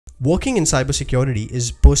Working in cybersecurity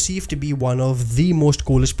is perceived to be one of the most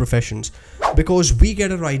coolest professions because we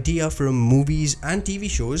get our idea from movies and TV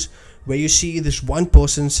shows where you see this one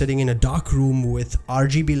person sitting in a dark room with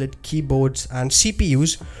RGB lit keyboards and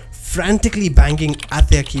CPUs frantically banging at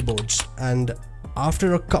their keyboards, and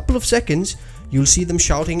after a couple of seconds you'll see them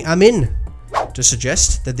shouting "I'm in" to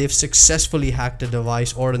suggest that they've successfully hacked a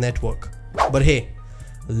device or a network. But hey,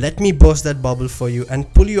 let me burst that bubble for you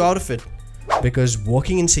and pull you out of it. Because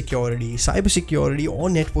working in security, cybersecurity or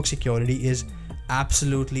network security is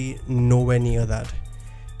absolutely nowhere near that.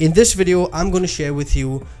 In this video, I'm going to share with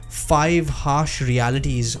you 5 harsh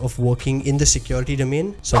realities of working in the security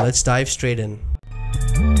domain. So let's dive straight in.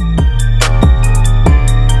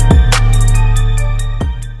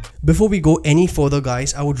 Before we go any further,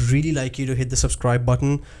 guys, I would really like you to hit the subscribe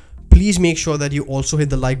button. Please make sure that you also hit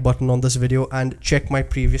the like button on this video and check my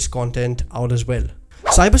previous content out as well.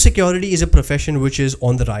 Cybersecurity is a profession which is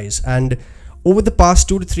on the rise, and over the past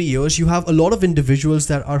 2 to 3 years, you have a lot of individuals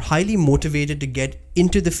that are highly motivated to get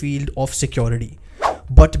into the field of security.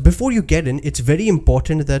 But before you get in, it's very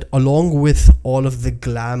important that along with all of the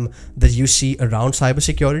glam that you see around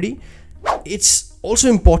cybersecurity, it's also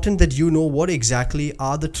important that you know what exactly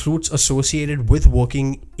are the truths associated with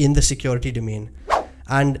working in the security domain.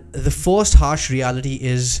 And the first harsh reality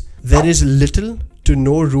is there is little to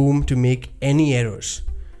no room to make any errors.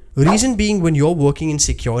 Reason being, when you're working in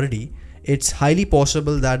security, it's highly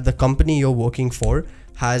possible that the company you're working for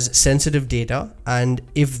has sensitive data, and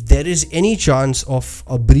if there is any chance of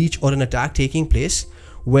a breach or an attack taking place,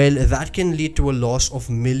 well, that can lead to a loss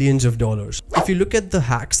of millions of dollars. If you look at the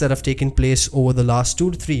hacks that have taken place over the last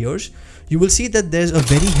 2 to 3 years, you will see that there's a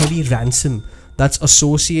very heavy ransom that's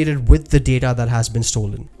associated with the data that has been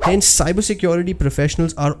stolen. Hence, cybersecurity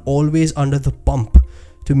professionals are always under the pump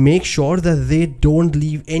to make sure that they don't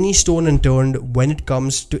leave any stone unturned when it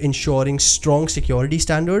comes to ensuring strong security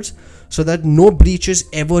standards so that no breaches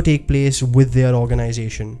ever take place with their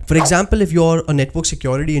organization. For example, if you're a network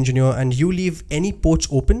security engineer and you leave any ports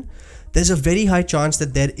open, there's a very high chance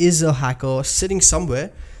that there is a hacker sitting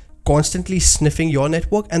somewhere constantly sniffing your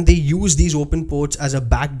network, and they use these open ports as a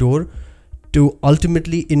backdoor to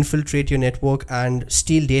ultimately infiltrate your network and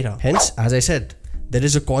steal data. Hence, as I said, there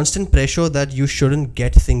is a constant pressure that you shouldn't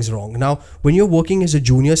get things wrong. Now, when you're working as a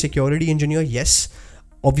junior security engineer, yes,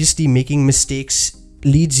 obviously making mistakes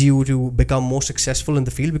leads you to become more successful in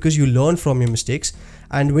the field because you learn from your mistakes.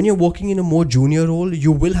 And when you're working in a more junior role,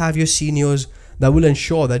 you will have your seniors that will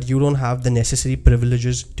ensure that you don't have the necessary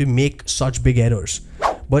privileges to make such big errors.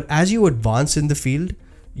 But as you advance in the field,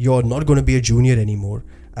 you're not going to be a junior anymore.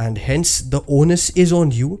 And hence the onus is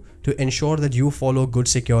on you to ensure that you follow good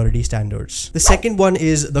security standards. The second one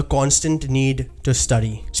is the constant need to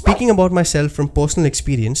study. Speaking about myself from personal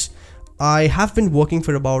experience, I have been working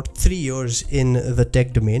for about 3 years in the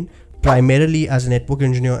tech domain, primarily as a network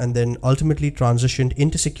engineer, and then ultimately transitioned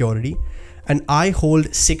into security. And I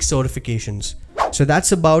hold 6 certifications. So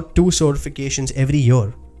that's about 2 certifications every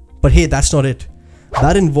year. But hey, that's not it.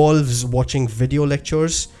 That involves watching video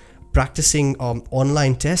lectures, practicing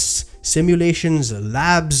online tests, simulations,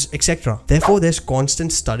 labs, etc. Therefore, there's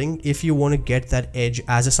constant studying if you want to get that edge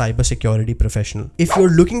as a cybersecurity professional. If you're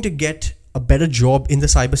looking to get a better job in the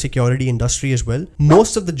cybersecurity industry as well,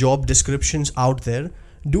 most of the job descriptions out there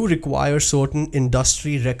do require certain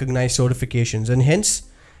industry recognized certifications, and hence,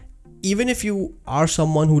 even if you are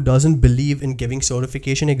someone who doesn't believe in giving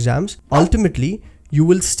certification exams, ultimately you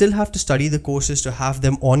will still have to study the courses to have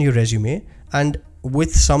them on your resume. And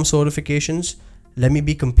with some certifications, let me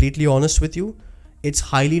be completely honest with you, it's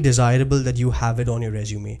highly desirable that you have it on your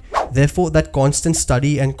resume. Therefore, that constant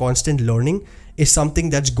study and constant learning is something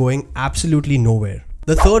that's going absolutely nowhere.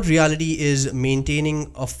 The third reality is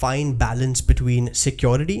maintaining a fine balance between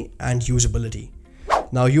security and usability.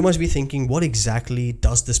 Now, you must be thinking, what exactly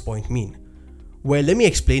does this point mean? Well, let me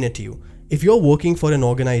explain it to you. If you're working for an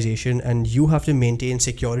organization and you have to maintain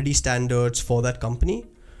security standards for that company,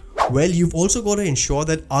 well, you've also got to ensure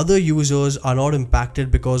that other users are not impacted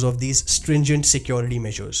because of these stringent security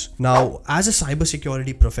measures. Now, as a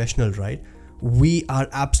cybersecurity professional, right, we are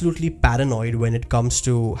absolutely paranoid when it comes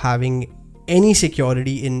to having any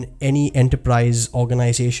security in any enterprise,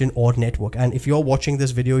 organization or network. And if you're watching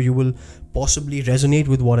this video, you will possibly resonate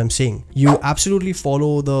with what I'm saying. You absolutely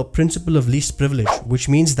follow the principle of least privilege, which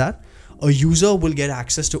means that a user will get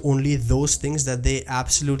access to only those things that they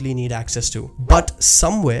absolutely need access to. But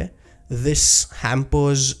somewhere this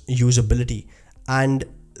hampers usability and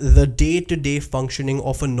the day-to-day functioning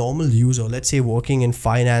of a normal user, let's say working in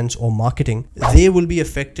finance or marketing. They will be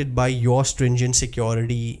affected by your stringent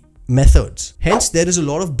security methods. Hence, there is a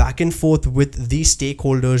lot of back and forth with these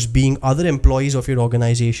stakeholders being other employees of your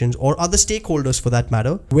organizations or other stakeholders for that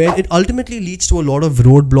matter, where it ultimately leads to a lot of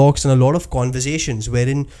roadblocks and a lot of conversations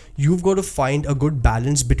wherein you've got to find a good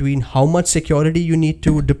balance between how much security you need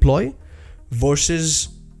to deploy versus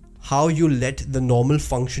how you let the normal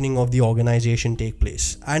functioning of the organization take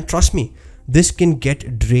place. And trust me, this can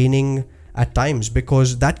get draining at times,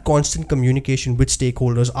 because that constant communication with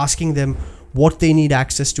stakeholders, asking them what they need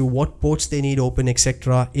access to, what ports they need open,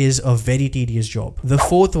 etc., is a very tedious job. The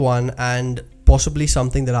fourth one, and possibly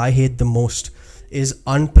something that I hate the most, is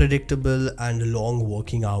unpredictable and long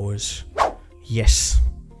working hours. Yes,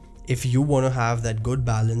 if you want to have that good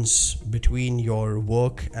balance between your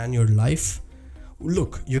work and your life,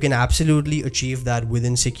 look, you can absolutely achieve that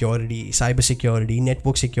within security, cybersecurity,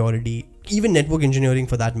 network security, even network engineering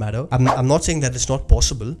for that matter. I'm not saying that it's not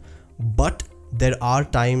possible, but there are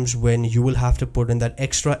times when you will have to put in that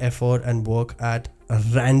extra effort and work at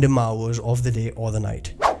random hours of the day or the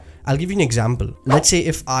night. I'll give you an example. Let's say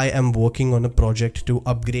if I am working on a project to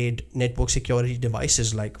upgrade network security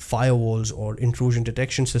devices like firewalls or intrusion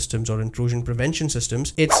detection systems or intrusion prevention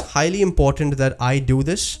systems, it's highly important that I do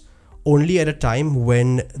this only at a time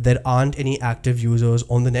when there aren't any active users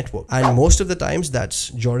on the network. And most of the times that's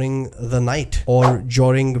during the night or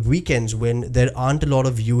during weekends when there aren't a lot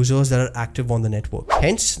of users that are active on the network.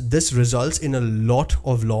 Hence, this results in a lot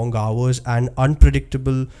of long hours and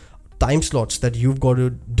unpredictable time slots that you've got to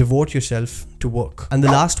devote yourself to work. And the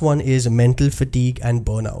last one is mental fatigue and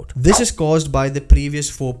burnout. This is caused by the previous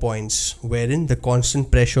 4 points, wherein the constant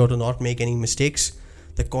pressure to not make any mistakes,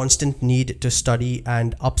 the constant need to study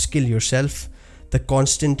and upskill yourself, the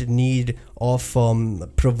constant need of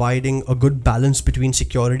providing a good balance between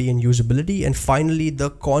security and usability, and finally the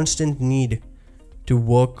constant need to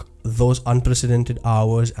work those unprecedented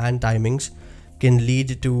hours and timings can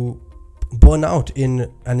lead to burnout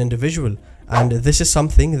in an individual. And this is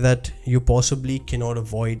something that you possibly cannot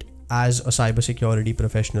avoid as a cybersecurity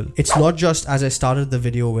professional. It's not just, as I started the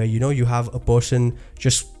video, where you have a person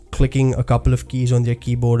just clicking a couple of keys on their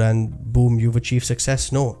keyboard and boom, you've achieved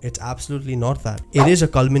success. No, it's absolutely not that. It is a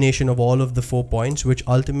culmination of all of the 4 points, which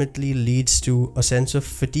ultimately leads to a sense of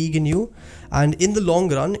fatigue in you, and in the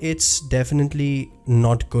long run it's definitely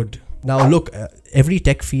not good. Now look, every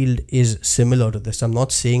tech field is similar to this. I'm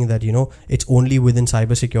not saying that it's only within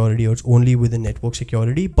cybersecurity or it's only within network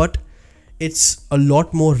security, but it's a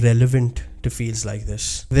lot more relevant to fields like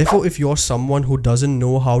this. Therefore, if you're someone who doesn't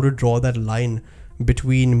know how to draw that line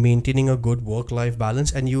between maintaining a good work-life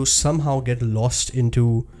balance and you somehow get lost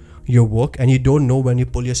into your work and you don't know when you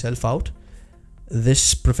pull yourself out,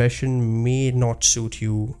 this profession may not suit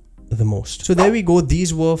you the most. So there we go.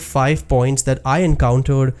 These were 5 points that I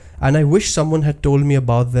encountered, and I wish someone had told me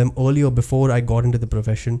about them earlier before I got into the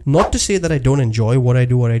profession. Not to say that I don't enjoy what I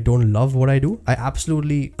do or I don't love what I do. I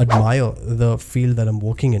absolutely admire the field that I'm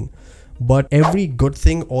working in, but every good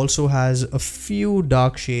thing also has a few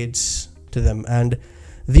dark shades to them, and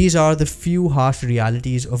these are the few harsh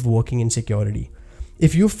realities of working in security.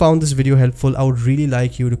 If you found this video helpful, I would really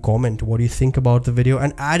like you to comment what you think about the video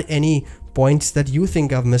and add any points that you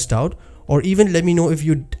think I've missed out, or even let me know if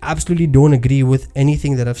you absolutely don't agree with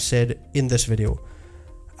anything that I've said in this video.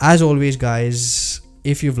 As always guys,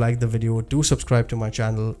 if you've liked the video, do subscribe to my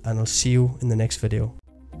channel, and I'll see you in the next video.